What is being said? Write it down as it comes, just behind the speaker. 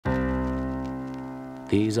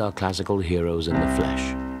These are classical heroes in the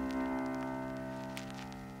flesh.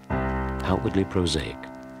 Outwardly prosaic,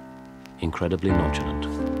 incredibly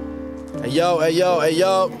nonchalant. Hey yo, hey yo, hey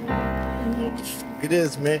yo. What the fuck it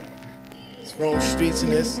is, man? It's from Streetz in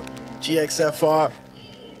this. GXFR.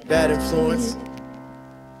 Bad influence.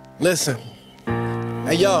 Listen.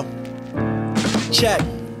 Hey yo. Check.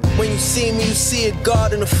 When you see me, you see a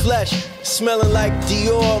God in the flesh. Smelling like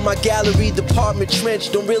Dior, my gallery department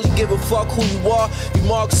trench. Don't really give a fuck who you are. You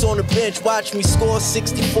marks on the bench. Watch me score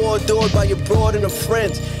 64, adored by your broad and her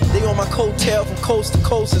friends. They on my coattail from coast to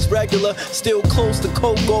coast is regular. Still close to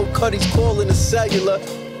cold gold cutties calling the cellular.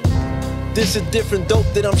 This a different dope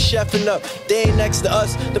that I'm chefing up. They ain't next to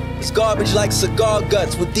us, it's garbage like cigar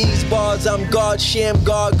guts. With these bars, I'm God, sham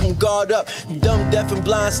God, come guard up. You dumb, deaf, and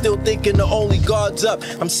blind, still thinking the only God's up.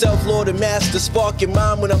 I'm self-lord and master, spark your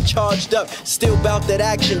mind when I'm charged up. Still bout that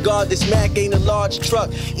action, God, this Mac ain't a large truck.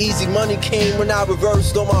 Easy money came when I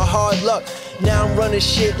reversed on my hard luck. Now I'm running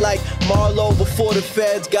shit like Marlowe before the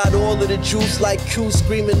feds. Got all of the juice like Q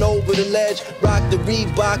screaming over the ledge. Rock the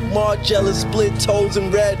Reebok, Margiela, split toes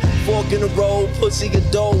and red. Fork in the road, pussy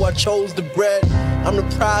and dough, I chose the bread. I'm the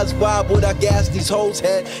prize, why would I gas these hoes'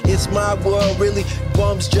 head? It's my world, really,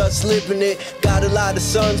 bums just living it. Got a lot of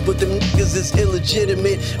sons, but them niggas is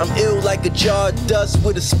illegitimate. I'm ill like a jar of dust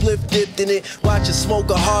with a spliff dipped in it. Watch it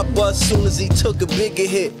smoke a hard bust soon as he took a bigger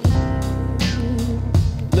hit.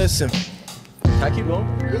 Listen. I keep going?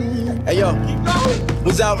 Hey yo,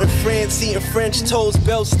 was out in France eating French toast,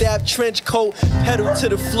 belt stab trench coat, pedal to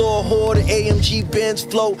the floor, whore the AMG Benz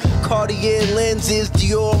float, Cartier lenses,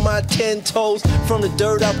 Dior on my 10 toes. From the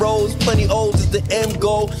dirt I rose, plenty O's is the M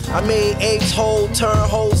goal. I made apes whole, turn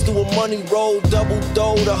hoes to a money roll, double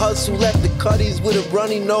dough. The hustle left the cutties with a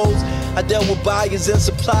runny nose. I dealt with buyers and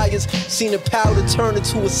suppliers, seen the powder turn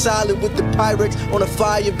into a solid with the Pyrex on a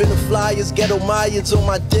fire. Been the flyers, ghetto Myers on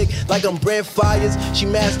my dick like I'm Brand Fires. She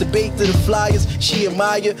masturbate to the flyers, she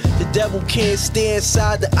admire. The devil can't stay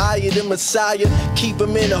inside the eye of the Messiah. Keep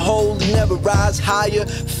him in a hole, he never rise higher.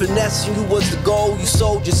 Finesse you was the goal, you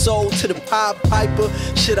sold your soul to the Pied Piper.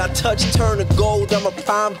 Should I touch, turn to gold? I'm a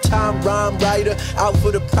prime time rhyme writer. Out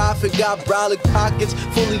for the profit, got brolic pockets.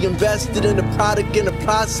 Fully invested in the product in the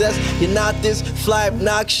process. You're not this fly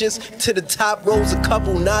obnoxious. To the top rose a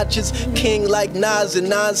couple notches. King like Nas and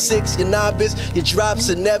 9-6, you're novice. Your drops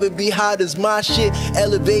will never be hot as my shit.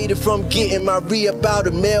 Elevated from getting my re-up out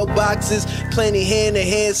of mailboxes. Plenty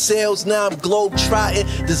hand-to-hand sales, now I'm globe-trotting.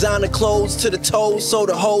 Designer clothes to the toes, so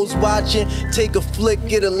the hoes watching. Take a flick,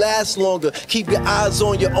 it'll last longer. Keep your eyes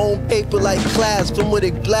on your own paper like class from where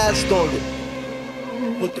they blast on it.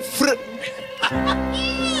 What the frick?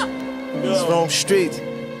 It's from Streetz.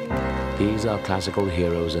 These are classical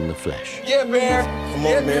heroes in the flesh. Yeah, man. Come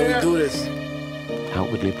on, man, we do this.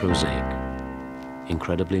 Outwardly prosaic,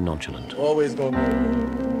 incredibly nonchalant. Always gonna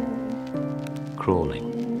be.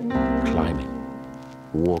 Crawling, climbing,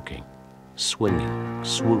 walking, swinging,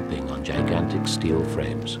 swooping on gigantic steel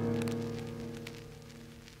frames.